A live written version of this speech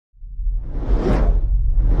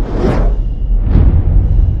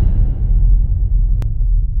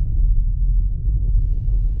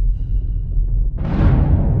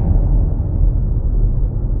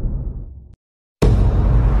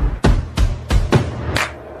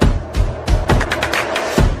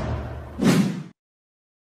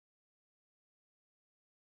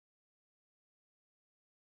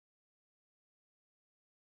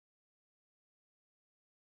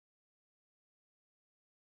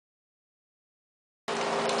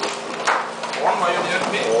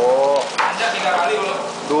Oh.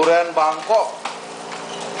 Durian Bangkok.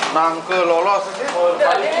 Nangke lolos sih.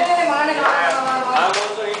 Ini mana?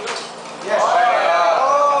 Yes.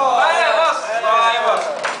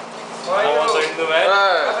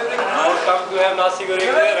 Welcome to have nasi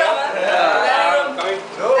goreng there.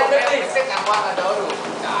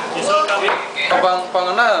 Coming.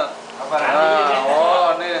 Pengenal.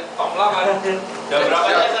 Oh, ini. Jam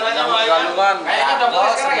berapa ya sananya mulai? Galungan. Kayaknya udah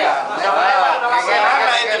mulai sekarang ya.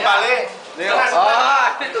 Ini balik.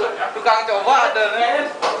 Itu tukang coba ada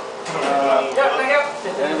nih.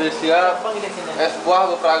 Ini siap. Es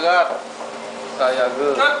buah bepragat. Saya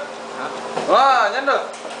ge. Wah,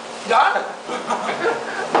 nyendok. Jangan.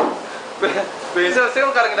 Bisa sih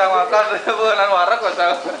kalau kita makan bukan warak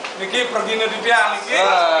kok. Niki pergi di tiang niki.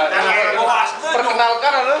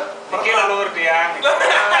 Perkenalkan lu. Niki lelur tiang.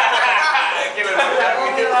 Niki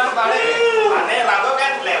lelur tiang. Aneh lalu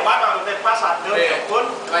kan lewat waktu pas satu pun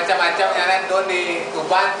Macam-macam nyaren don di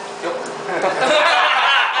Tuban. Yuk.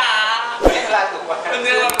 Inilah Tuban.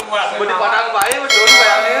 Inilah Tuban. Di Padang Bayi betul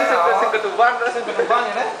bayangin sing ketuban terus sing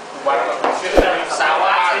ketuban ya.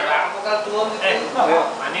 sawah.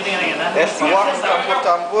 Ini dengan Es buah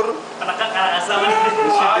campur-campur.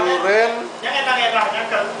 Isi duren. Yang enak-enaknya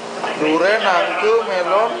ke Duren, nangke,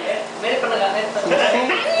 melon, susu.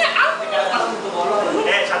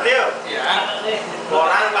 Satrio. Iya.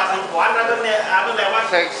 Orang pasukan atau lewat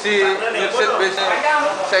Seksi nyusit biasanya.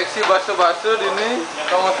 Seksi baso-baso di ini.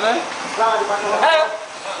 Kamu maksudnya?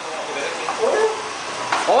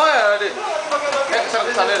 Oh ya, Dik.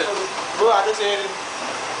 Kesana sana deh. Bu ada sih.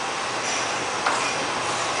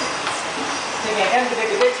 Kan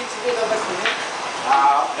gede-gede cici dapat sini.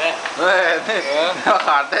 Nih,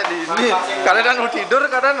 kade di ini. Kalian kan udah tidur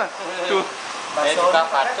kadang. Tuh. Suka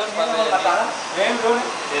patut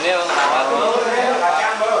ini lawar.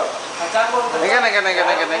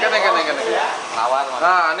 Lawar.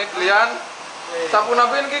 Nah, ini kalian sapu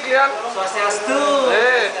nabiin ki kalian. Swastiastu.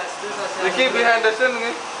 Iki behind the scene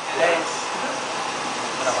nih.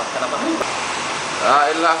 Kenapa?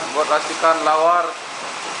 Nah, inilah buat racikan lawar.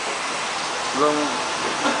 Belum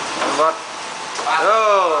buat. Yo,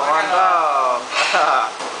 mantap.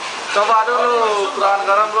 Coba dulu, kurang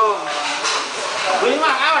garam belum? Beli mah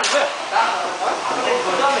aman, Be.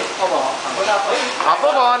 Apa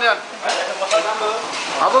bahan Yan?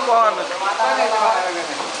 Apa bahan?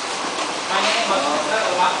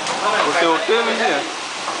 Uti-uti ini ya?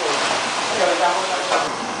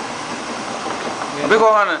 Tapi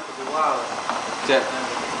kok mana? Cek.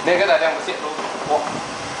 Ini kan ada yang bersih tuh. Oh.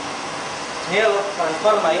 Ini lo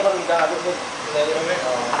transfer mai kalau tidak ada tuh.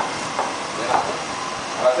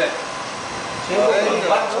 Berapa?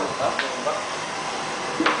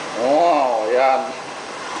 Oh, Yan.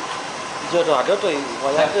 Jodoh ada tuh,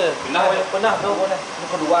 wayang tuh. Pernah tuh, ini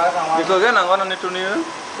kedua sama. Itu kan angkon itu nih.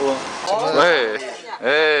 Oh.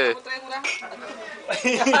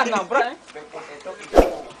 Nabrak.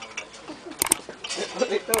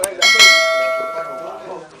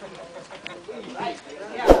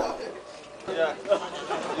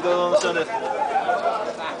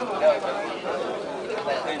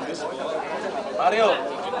 Mario.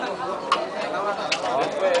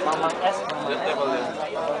 Mamang es.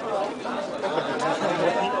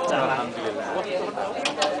 Alhamdulillah.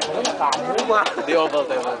 Di oval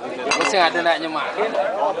table. Masih ada nak nyemakin.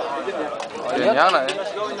 Yang mana ya?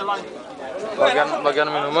 Bagian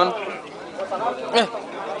minuman.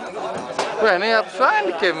 Wah ini apa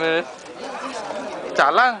ini game?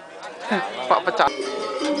 Calang. Pak pecah.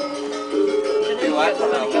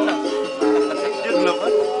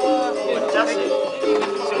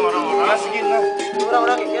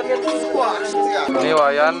 Ini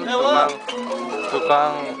Wayan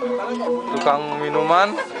tukang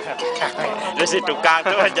minuman. Terus si tukang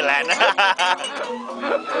tuh jalan.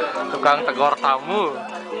 Tukang tegor tamu.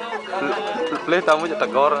 Boleh tamu aja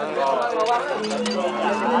tegor.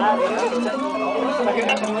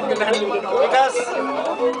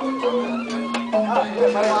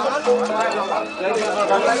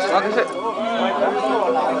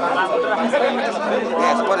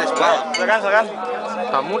 Silakan.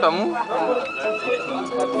 Tamu.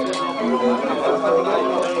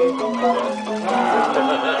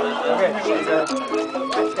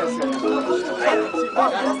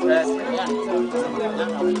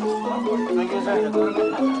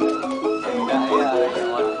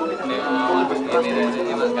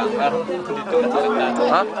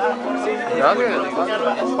 Hah? Ya oke.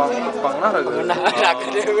 Pangnar lagi.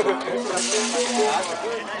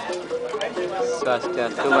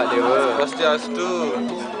 Swastiastu Pak Dewa. Swastiastu.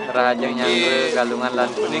 Rajang nyangge Galungan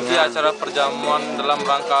lan Niki acara perjamuan dalam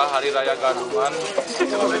rangka Hari Raya Galungan.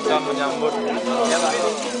 Kita menyambut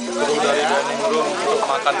kru dari dining room untuk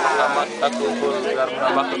makan bersama, kita kumpul biar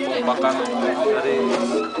menambah kekompakan dari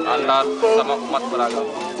antar sama umat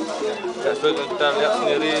beragama. Dan seperti kita lihat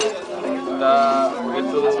sendiri, kita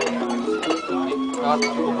begitu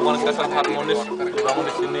hubungan kita sangat harmonis dibangun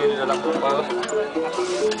di sini di dalam kapal.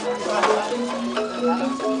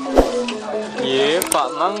 Iya, Pak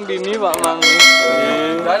Mang dini Pak Mang nih.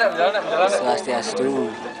 Jalan.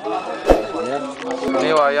 Swastiastu.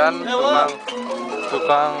 Ini Wayan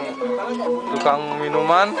tukang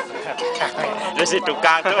minuman, Lu si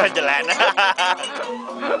tukang tuh jalan.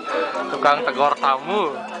 tukang tegor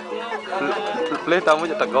tamu. Beli tamu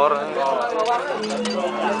aja tegor.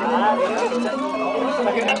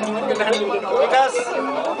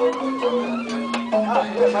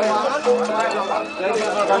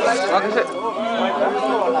 Bagus sih.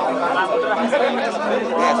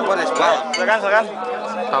 Silakan.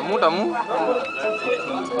 Tamu.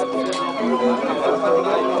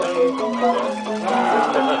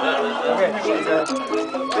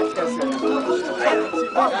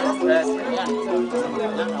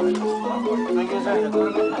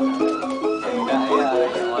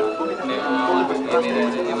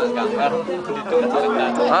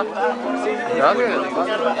 Hah? Ya oke.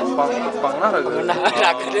 Pangnah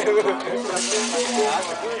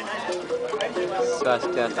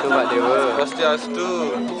Swastiastu Pak Dewa. Swastiastu.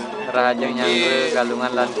 Rajang nyangge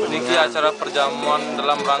Galungan lan Niki acara perjamuan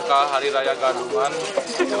dalam rangka Hari Raya Galungan.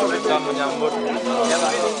 Kita menyambut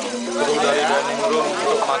kru dari dining room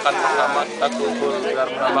untuk makan bersama, kita kumpul biar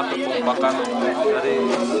menambah kekompakan dari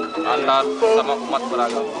antar sama umat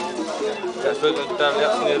beragama. Dan seperti kita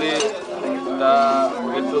lihat sendiri, kita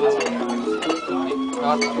begitu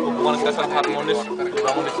hubungan kita sangat harmonis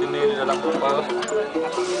dibangun di sini di dalam kapal.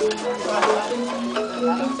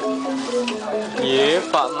 Iya,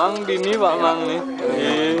 Pak Mang dini Pak Mang nih.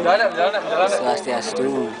 Iya. Jalan.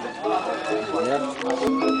 Swastiastu.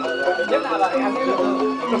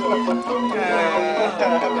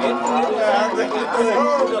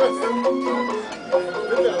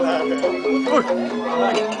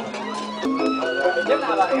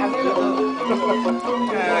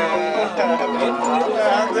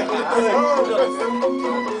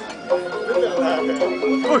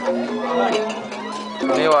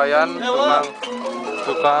 Ini Wayan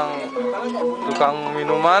tukang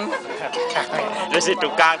minuman, Lu si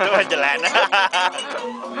tukang tuh jalan.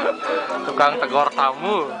 tukang tegor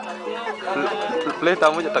tamu. Beli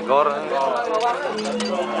tamu aja tegor.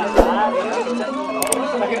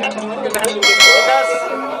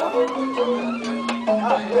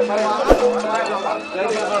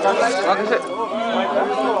 Bagus sih.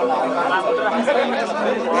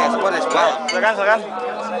 Silakan.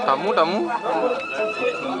 Tamu.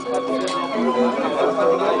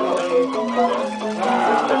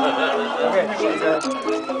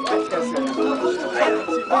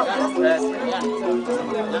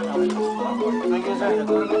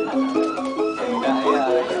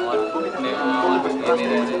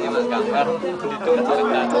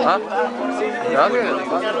 Hah? Ya oke.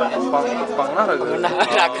 Pangnah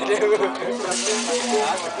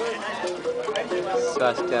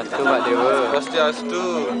Swastiastu Pak Dewa. Swastiastu.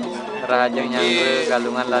 Rajang nyangge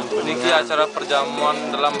Galungan lan Niki acara perjamuan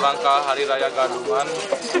dalam rangka Hari Raya Galungan.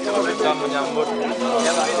 Kita menyambut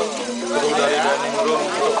kru dari dining room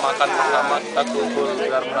untuk makan bersama, kita kumpul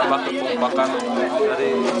biar menambah kekompakan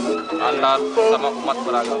dari antar sama umat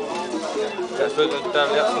beragama. Dan seperti kita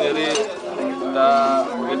lihat sendiri, kita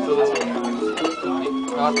begitu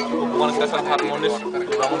hubungan kita sangat harmonis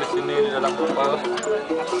dibangun di sini di dalam kapal.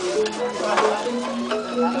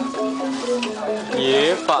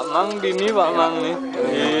 Iya, Pak Mang dini Pak Mang nih.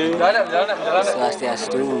 Iya. Jalan.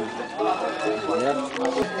 Swastiastu.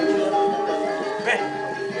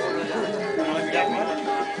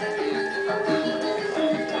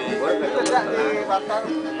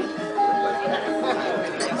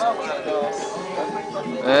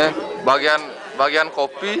 Bagian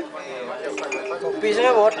kopi. Kopi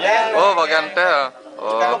saya buat. Oh, bagian teh.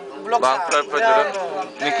 Oh, Bang Fred Prajurit.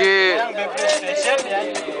 Niki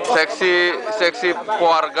seksi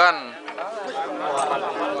pewargan.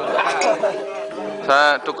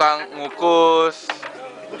 Saya tukang ngukus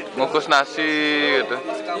nasi gitu.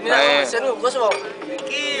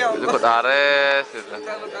 Ikut ares gitu.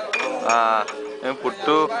 Nah, yang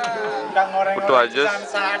putu aja.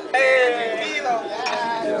 Sate.